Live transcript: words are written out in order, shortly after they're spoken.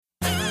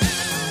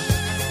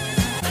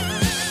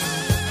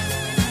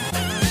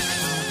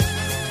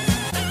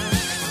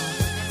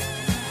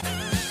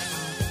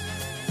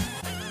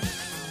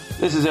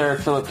This is Eric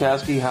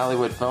Filipkowski,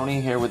 Hollywood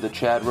Phony, here with the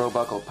Chad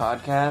Robuckle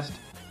podcast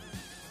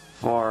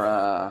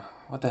for,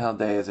 what the hell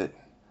day is it?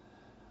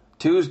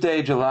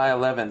 Tuesday, July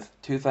 11th,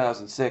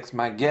 2006.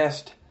 My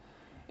guest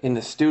in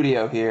the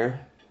studio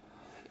here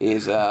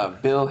is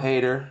Bill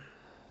Hader,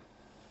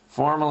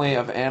 formerly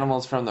of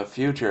Animals from the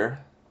Future.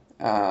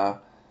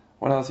 What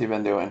else have you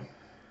been doing?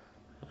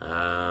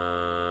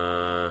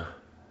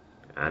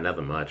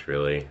 Nothing much,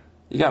 really.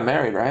 You got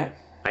married, right?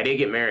 I did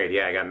get married,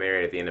 yeah. I got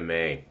married at the end of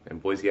May in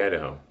Boise,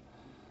 Idaho.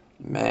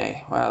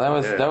 May. Wow,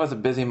 that was a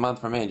busy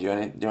month for me. Did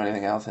you do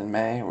anything else in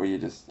May? Or were you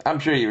just... I'm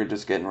sure you were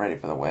just getting ready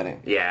for the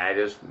wedding.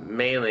 Yeah,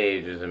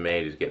 mainly just in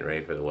May, just getting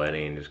ready for the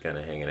wedding, just kind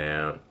of hanging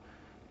out.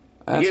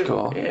 That's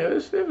cool. Yeah,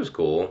 it was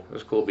cool. It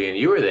was cool being...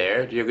 You were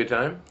there. Did you have a good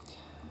time?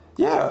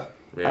 Yeah.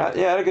 Yeah. I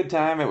had a good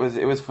time. It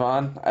was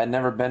fun. I'd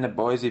never been to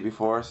Boise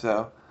before,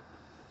 so...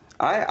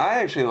 I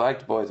actually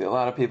liked Boise. A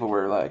lot of people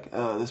were like,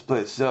 oh, this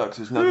place sucks.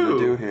 There's nothing to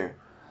do here.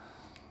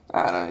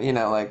 I don't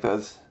know, like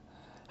those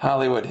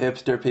Hollywood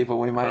hipster people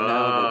we might know.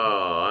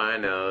 Oh, I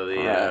know. The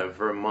Right.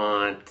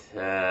 Vermont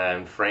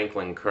and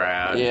Franklin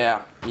crowd.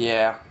 Yeah.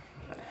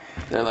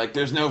 They're like,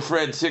 there's no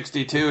Fred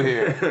 62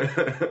 here.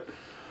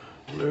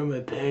 Where are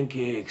my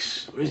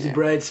pancakes? Where's the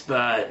bright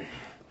spot?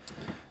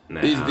 No.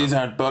 These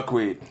aren't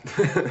buckwheat.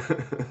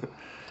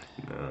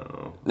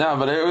 No,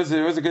 but it was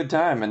a good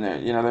time, and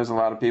there's a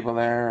lot of people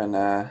there,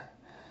 and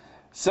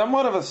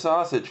somewhat of a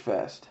sausage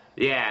fest.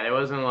 Yeah, there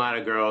wasn't a lot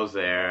of girls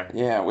there.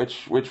 Yeah,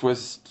 which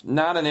was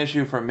not an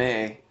issue for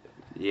me.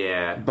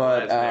 Yeah,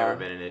 but that's never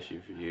been an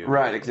issue for you.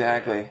 Right,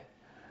 exactly.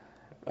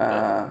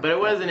 But it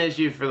was an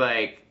issue for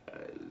I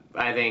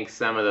think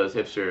some of those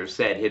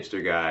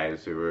hipster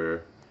guys who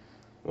were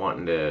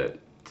wanting to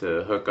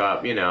hook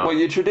up,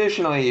 Well,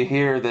 traditionally you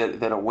hear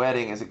that a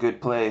wedding is a good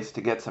place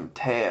to get some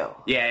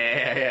tail. Yeah,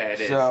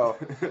 it is. So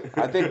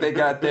I think they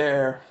got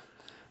there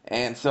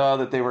and saw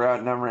that they were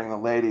outnumbering the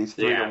ladies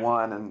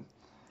 3-1, and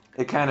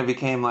it kind of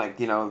became like,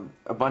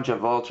 a bunch of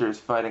vultures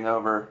fighting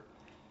over,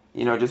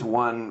 just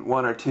one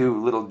or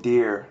two little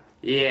deer.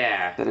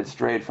 Yeah. That had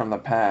strayed from the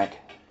pack.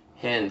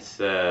 Hence,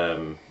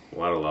 a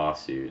lot of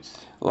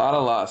lawsuits. A lot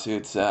of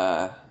lawsuits.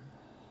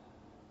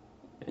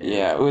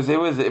 Yeah,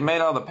 it made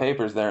all the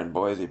papers there in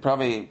Boise.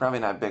 Probably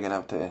not big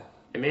enough to.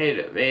 It made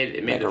a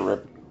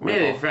ripple.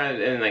 In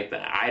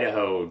the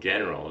Idaho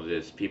General,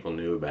 just people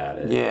knew about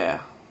it.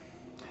 Yeah.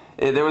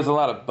 There was a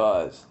lot of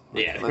buzz.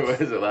 There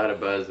was a lot of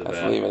buzz about it.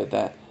 Let's leave it at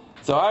that.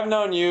 So I've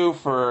known you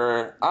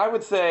I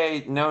would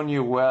say known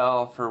you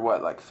well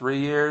for 3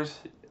 years?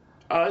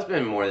 Oh, it's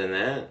been more than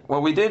that.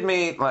 Well, we did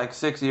meet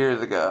 6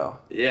 years ago.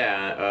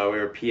 Yeah, we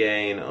were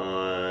PAing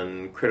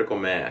on Critical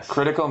Mass.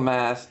 Critical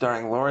Mass,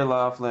 starring Lori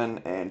Loughlin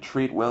and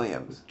Treat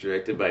Williams.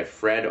 Directed by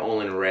Fred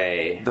Olen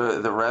Ray.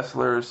 The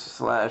wrestlers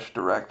 /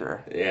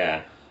 director.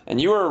 Yeah. And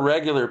you were a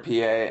regular PA,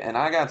 and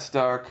I got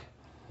stuck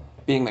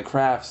being the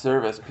craft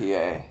service PA.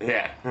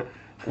 Yeah.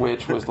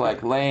 Which was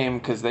lame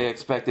because they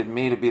expected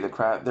me to be the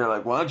craft. They're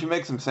like, why don't you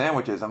make some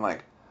sandwiches? I'm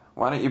like,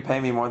 why don't you pay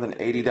me more than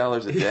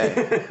 $80 a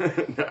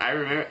day?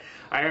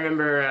 I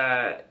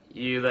remember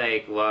you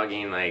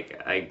logging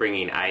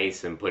bringing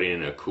ice and putting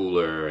in a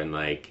cooler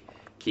and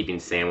keeping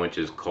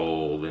sandwiches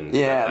cold and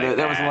yeah, stuff like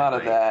there was a lot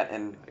of that,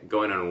 and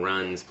going on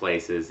runs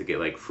places to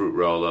get fruit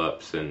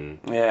roll-ups and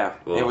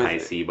little high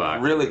C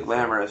boxes. Really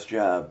glamorous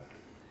job.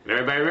 I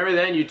remember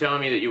then you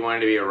telling me that you wanted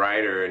to be a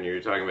writer, and you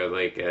were talking about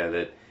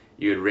that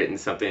you had written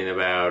something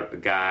about a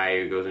guy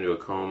who goes into a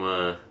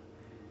coma.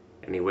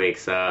 And he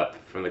wakes up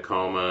from the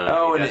coma.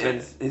 Oh,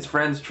 and his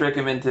friends trick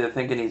him into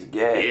thinking he's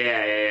gay.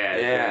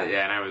 Yeah.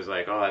 And I was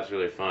like, oh, that's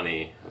really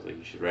funny. I was like,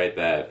 you should write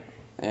that.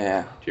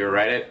 Yeah. Did you ever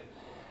write it?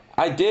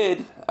 I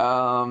did.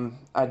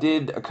 I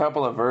did a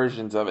couple of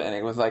versions of it, and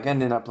it was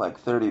ending up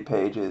 30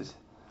 pages.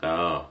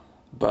 Oh.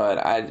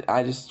 But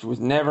I just was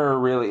never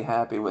really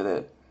happy with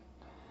it.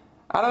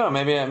 I don't know.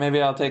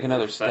 Maybe I'll take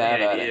another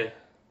stab at it.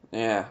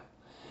 Yeah.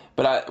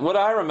 But what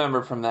I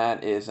remember from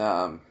that is.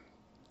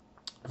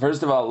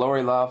 First of all,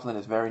 Lori Loughlin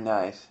is very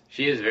nice.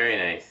 She is very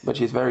nice. But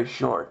she's very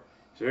short.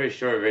 She's very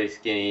short, very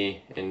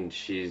skinny, and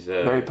she's...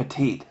 very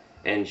petite.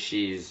 And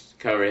she's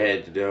covered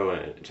head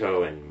to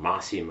toe in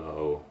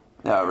Massimo.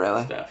 Oh,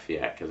 really? Stuff,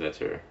 yeah, because that's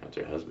her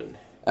husband.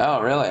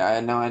 Oh, really? I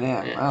had no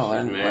idea. Yeah,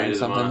 learned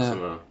something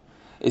Massimo. new.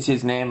 Is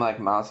his name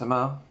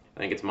Massimo? I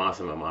think it's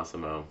Massimo.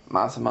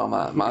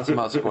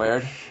 Massimo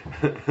squared.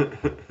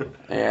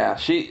 Yeah,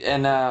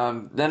 then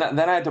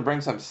I had to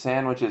bring some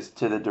sandwiches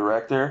to the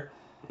director.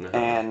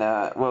 And,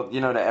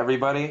 to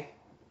everybody,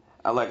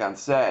 on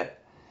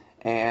set.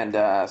 And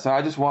so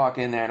I just walk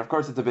in there, and of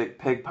course it's a big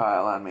pig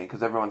pile on me,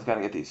 because everyone's got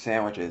to get these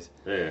sandwiches.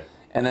 Yeah.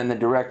 And then the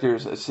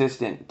director's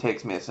assistant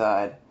takes me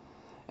aside,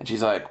 and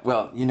she's like,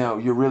 well,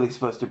 you're really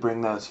supposed to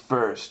bring those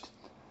first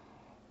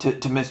to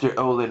Mr.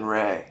 Olen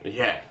Ray.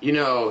 Yeah,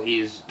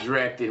 he's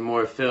directed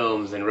more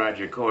films than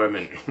Roger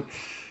Corman.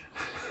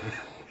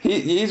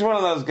 He's one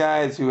of those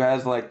guys who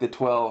has, the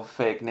 12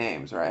 fake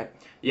names, right?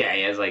 Yeah,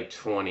 he has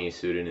 20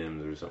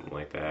 pseudonyms or something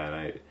like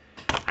that.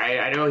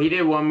 I know he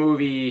did one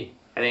movie,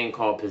 I think,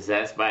 called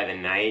Possessed by the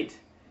Night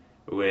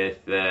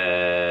with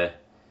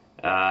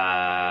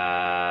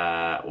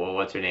Well,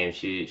 what's her name?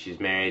 She's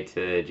married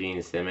to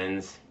Gene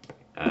Simmons.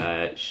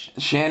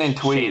 Shannon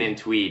Tweed. Shannon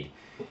Tweed.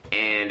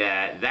 And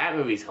that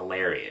movie's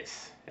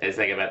hilarious. It's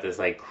like about this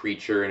like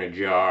creature in a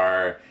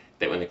jar.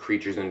 That when the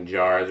creature's in the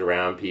jar is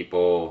around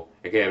people,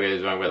 okay, I mean,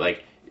 it's wrong, but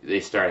like they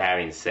start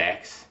having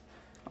sex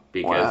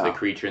because the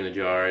creature in the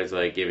jar is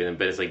like giving them,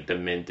 but it's like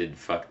demented,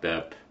 fucked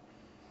up.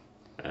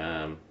 I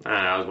don't know,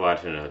 I was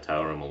watching in a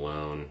hotel room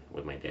alone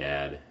with my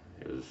dad.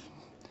 It was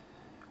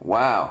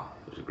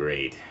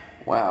great.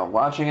 Wow,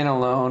 watching it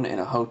alone in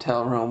a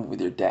hotel room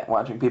with your dad,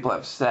 watching people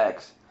have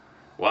sex.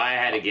 Well, I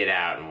had to get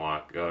out and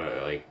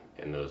go like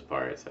in those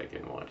parts. I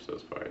couldn't watch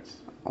those parts.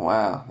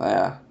 Wow,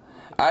 yeah.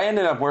 I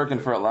ended up working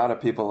for a lot of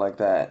people like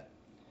that.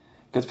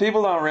 Because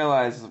people don't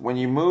realize when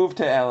you move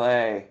to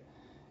LA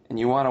and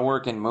you want to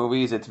work in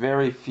movies, it's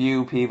very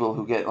few people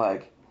who get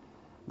like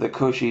the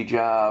cushy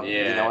job,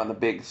 on the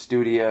big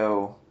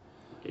studio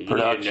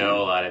production. You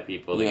know a lot of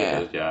people to get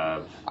those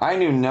jobs. I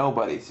knew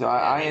nobody, so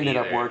I ended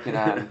up working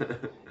on,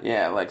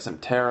 like some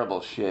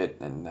terrible shit.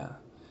 And but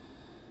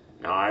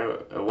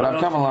I've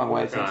come a long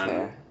way since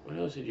there. What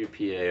else did you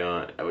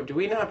PA on? Do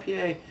we not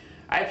PA?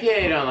 I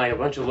PA'd on like a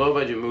bunch of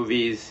low-budget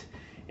movies.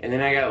 And then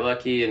I got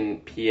lucky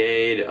and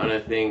PA'd on a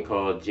thing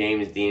called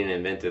James Dean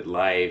Invented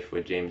Life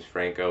with James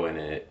Franco in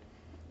it.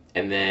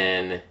 And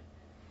then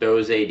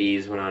those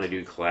ADs went on to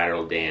do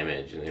Collateral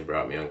Damage, and they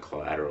brought me on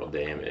Collateral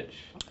Damage.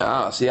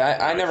 Oh, see,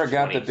 I never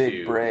got the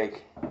big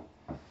break.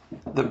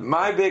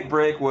 My big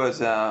break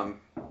was I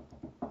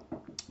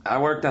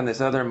worked on this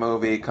other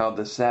movie called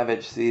The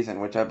Savage Season,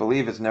 which I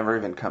believe has never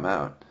even come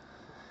out.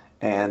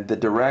 And the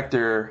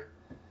director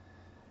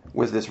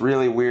was this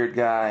really weird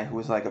guy who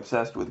was like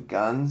obsessed with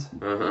guns.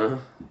 Uh-huh.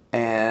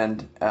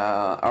 And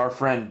our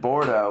friend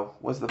Bordeaux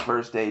was the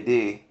first AD.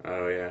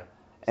 Oh, yeah.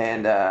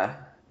 And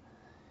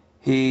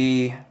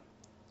he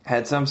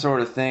had some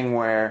sort of thing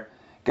where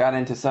got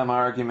into some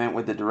argument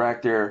with the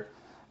director.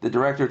 The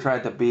director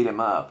tried to beat him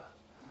up.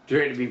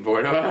 Tried to beat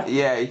Bordeaux?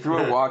 Yeah, he threw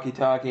a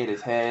walkie-talkie at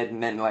his head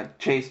and then like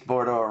chased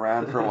Bordeaux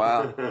around for a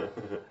while.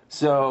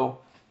 So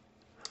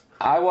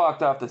I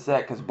walked off the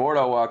set because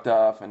Bordeaux walked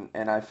off,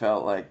 and I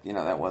felt like,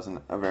 that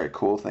wasn't a very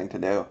cool thing to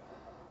do.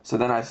 So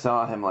then I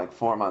saw him like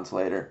 4 months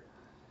later,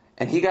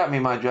 and he got me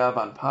my job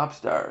on Pop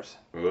Stars.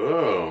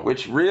 Ooh.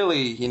 Which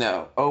really,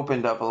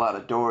 opened up a lot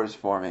of doors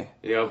for me.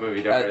 He opened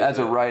me doors. As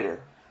a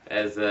writer.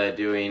 As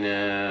doing,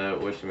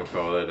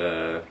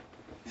 whatchamacallit,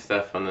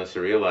 stuff on the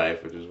Surreal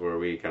Life, which is where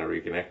we kind of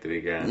reconnected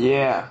again.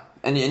 Yeah.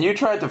 And you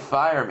tried to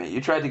fire me.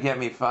 You tried to get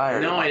me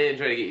fired. No, I didn't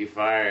try to get you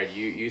fired.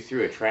 You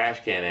threw a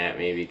trash can at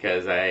me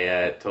because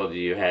I told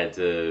you had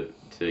to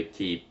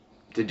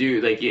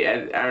do like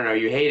I don't know.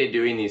 You hated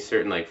doing these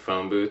certain like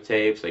phone booth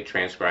tapes, like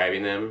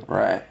transcribing them.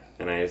 Right.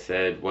 And I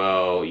said,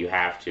 well, you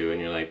have to. And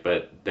you're like,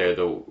 but they're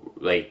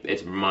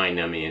it's mind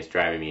numbing. It's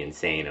driving me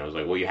insane. I was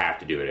like, well, you have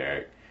to do it,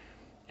 Eric.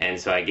 And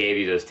so I gave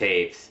you those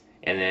tapes.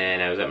 And then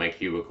I was at my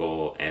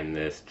cubicle, and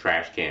this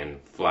trash can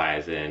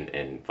flies in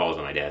and falls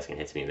on my desk and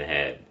hits me in the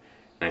head.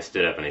 And I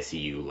stood up and I see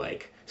you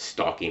like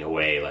stalking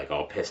away, like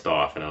all pissed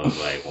off, and I was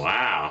like,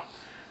 wow.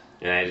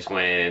 And I just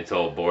went in and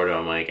told Bordeaux,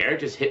 I'm like,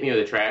 Eric just hit me with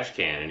a trash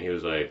can, and he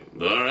was like,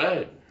 all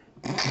right.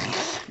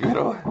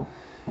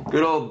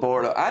 Good old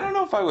Bordeaux. I don't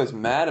know if I was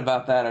mad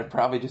about that or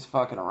probably just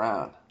fucking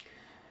around.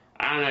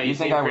 I don't know. You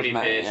seem pretty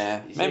pissed.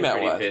 Yeah, you maybe seem I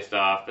was pissed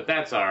off, but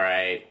that's all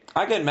right.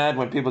 I get mad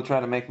when people try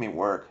to make me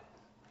work.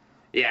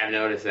 Yeah, I've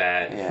noticed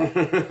that.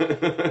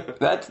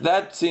 Yeah.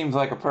 That seems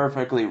like a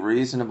perfectly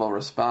reasonable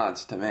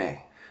response to me.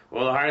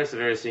 Well, the hardest I've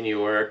ever seen you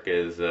work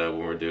is when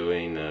we were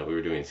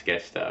doing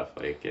sketch stuff,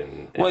 like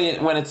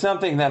when it's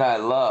something that I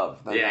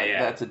love, then yeah,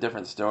 that's a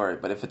different story.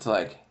 But if it's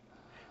like,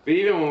 but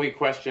even when we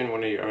questioned I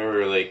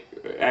remember like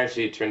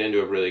actually it turned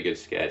into a really good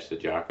sketch, the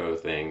Jocko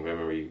thing. I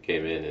remember you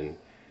came in and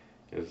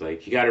it was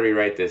like, you got to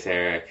rewrite this,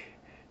 Eric.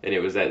 And it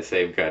was that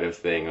same kind of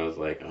thing. I was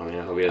like, oh man,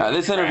 I hope he doesn't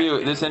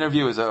this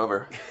interview is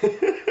over.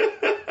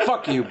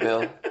 Fuck you,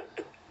 Bill.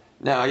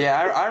 No, yeah,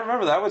 I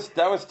remember that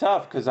was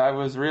tough because I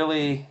was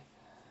really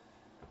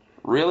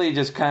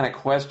just kind of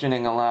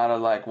questioning a lot of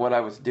like what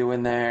I was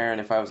doing there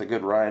and if I was a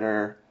good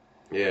writer.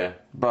 Yeah.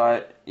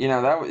 But you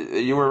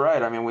were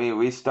right. I mean,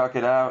 we stuck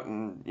it out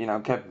and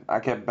I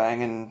kept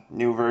banging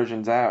new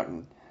versions out,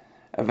 and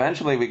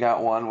eventually we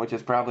got one which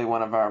is probably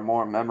one of our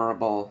more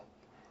memorable.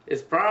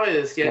 It's probably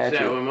the sketch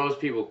that when most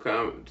people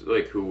come,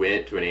 like, who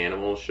went to an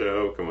animal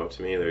show, come up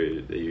to me,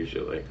 they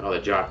usually like, oh, the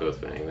Jocko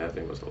thing. That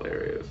thing was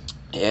hilarious.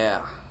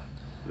 Yeah.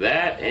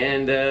 That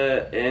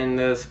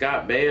and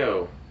Scott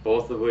Baio,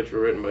 both of which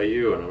were written by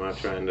you, and I'm not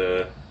trying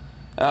to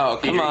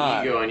come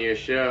on. ego on your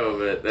show,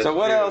 but that's so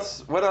what true.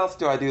 else? What else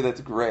do I do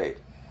that's great?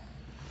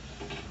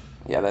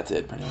 Yeah, that's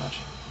it pretty much.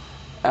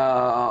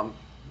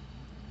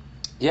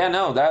 Yeah,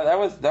 no,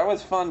 that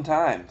was fun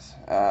times.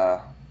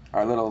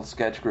 Our little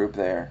sketch group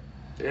there.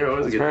 Yeah, it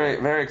was good. Very,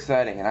 very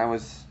exciting,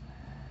 and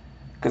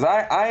because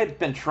I had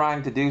been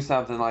trying to do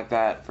something like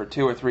that for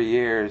 2 or 3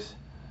 years,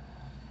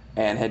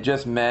 and had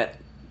just met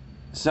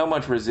so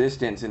much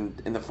resistance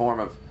in the form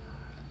of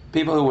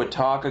people who would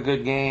talk a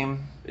good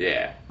game,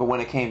 Yeah. But when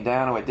it came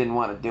down to it, didn't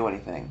want to do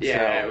anything.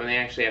 Yeah, So, when they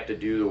actually have to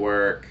do the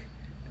work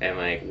and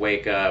like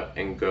wake up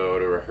and go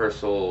to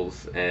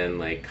rehearsals and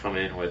like come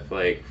in with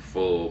like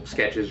full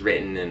sketches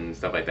written and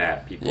stuff like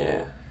that,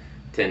 people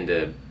tend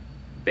to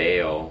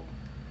bail.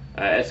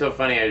 It's so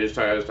funny. I was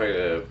talking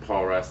to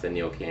Paul Rust and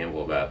Neil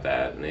Campbell about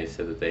that, and they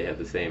said that they had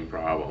the same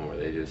problem where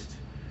they just.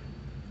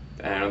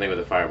 I don't think with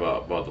the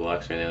Fireball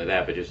Deluxe or anything like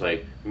that, but just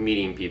like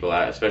meeting people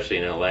out, especially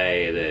in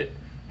LA,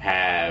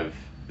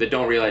 that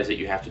don't realize that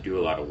you have to do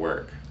a lot of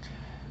work.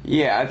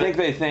 Yeah, I think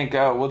they think,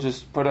 oh, we'll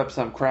just put up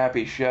some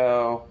crappy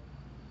show.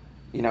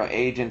 You know,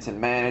 agents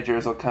and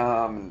managers will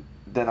come, and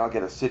then I'll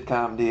get a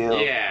sitcom deal.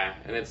 Yeah,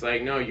 and it's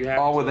like, no, you have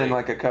all to, within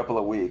like a couple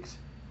of weeks.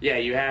 Yeah,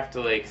 you have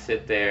to like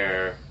sit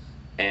there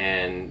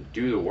and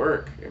do the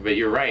work. But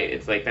you're right.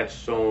 It's like that's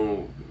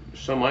so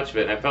much of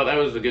it. And I felt that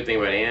was the good thing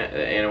about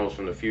Animals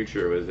from the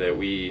Future was that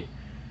we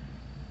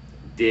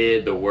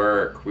did the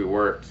work. We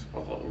worked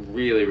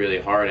really, really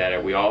hard at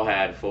it. We all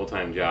had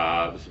full-time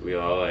jobs. We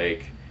all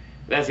like.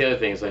 That's the other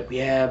thing. It's like,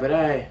 yeah, but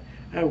I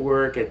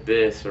work at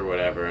this or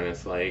whatever, and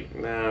it's like,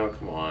 no,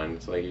 come on.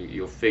 It's like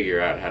you'll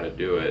figure out how to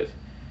do it.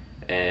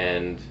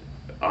 And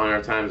on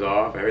our times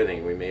off,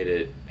 everything, we made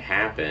it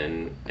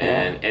happen.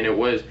 And it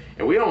was,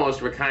 and we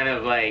almost were kind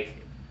of like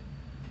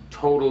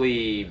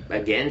totally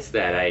against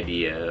that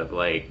idea of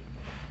like,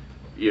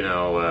 you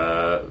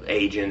know,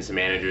 agents and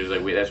managers.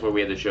 Like that's why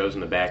we had the shows in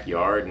the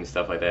backyard and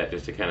stuff like that,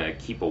 just to kind of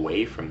keep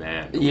away from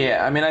that.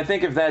 Yeah, I mean, I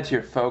think if that's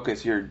your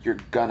focus, you're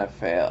gonna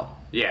fail.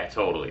 Yeah,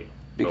 totally.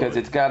 Because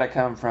it's got to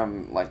come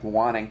from like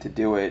wanting to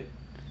do it,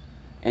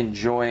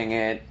 enjoying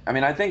it. I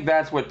mean, I think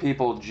that's what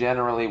people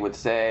generally would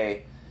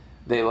say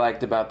they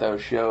liked about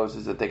those shows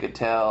is that they could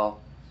tell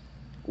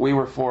we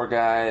were four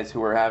guys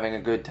who were having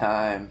a good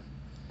time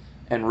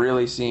and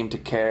really seemed to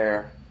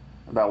care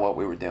about what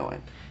we were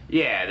doing.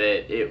 Yeah,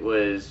 that it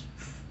was.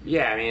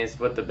 Yeah, I mean, it's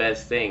what the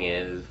best thing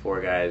is four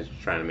guys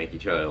trying to make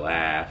each other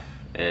laugh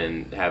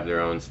and have their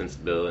own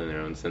sensibility and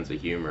their own sense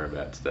of humor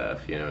about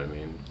stuff, you know what I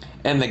mean?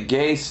 And the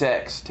gay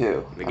sex,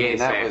 too. The gay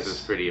sex was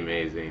pretty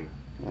amazing.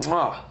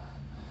 Oh.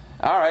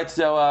 All right,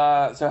 so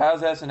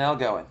how's SNL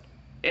going?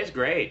 It's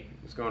great.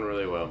 It's going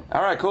really well.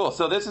 All right, cool.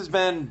 So this has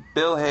been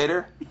Bill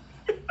Hader.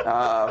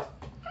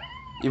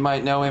 You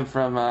might know him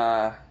from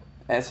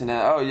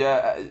SNL. Oh,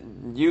 yeah.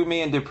 You,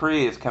 Me, and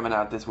Dupree is coming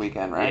out this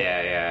weekend, right?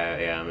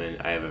 Yeah.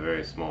 I have a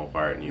very small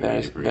part in You, Me,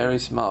 and Dupree. Very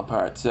small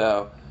part,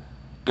 so...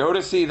 Go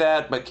to see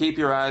that, but keep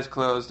your eyes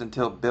closed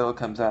until Bill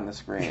comes on the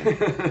screen.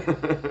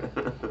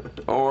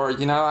 Or,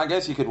 you know, I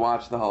guess you could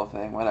watch the whole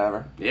thing,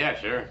 whatever. Yeah,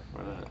 sure.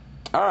 Why not?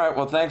 All right,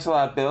 well, thanks a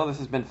lot, Bill. This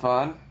has been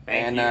fun.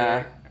 Thank you.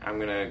 I'm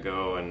going to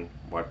go and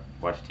watch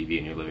TV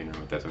in your living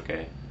room, if that's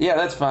okay. Yeah,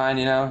 that's fine,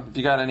 you know. If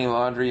you got any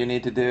laundry you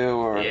need to do,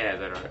 or... Yeah, is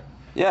that all right?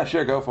 Yeah,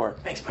 sure, go for it.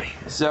 Thanks, buddy.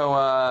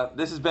 So,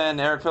 this has been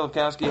Eric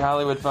Filipkowski,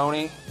 Hollywood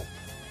Phony,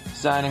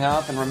 signing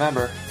off, and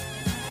remember,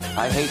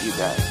 I hate you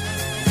guys.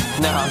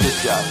 No, I'm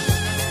just joking.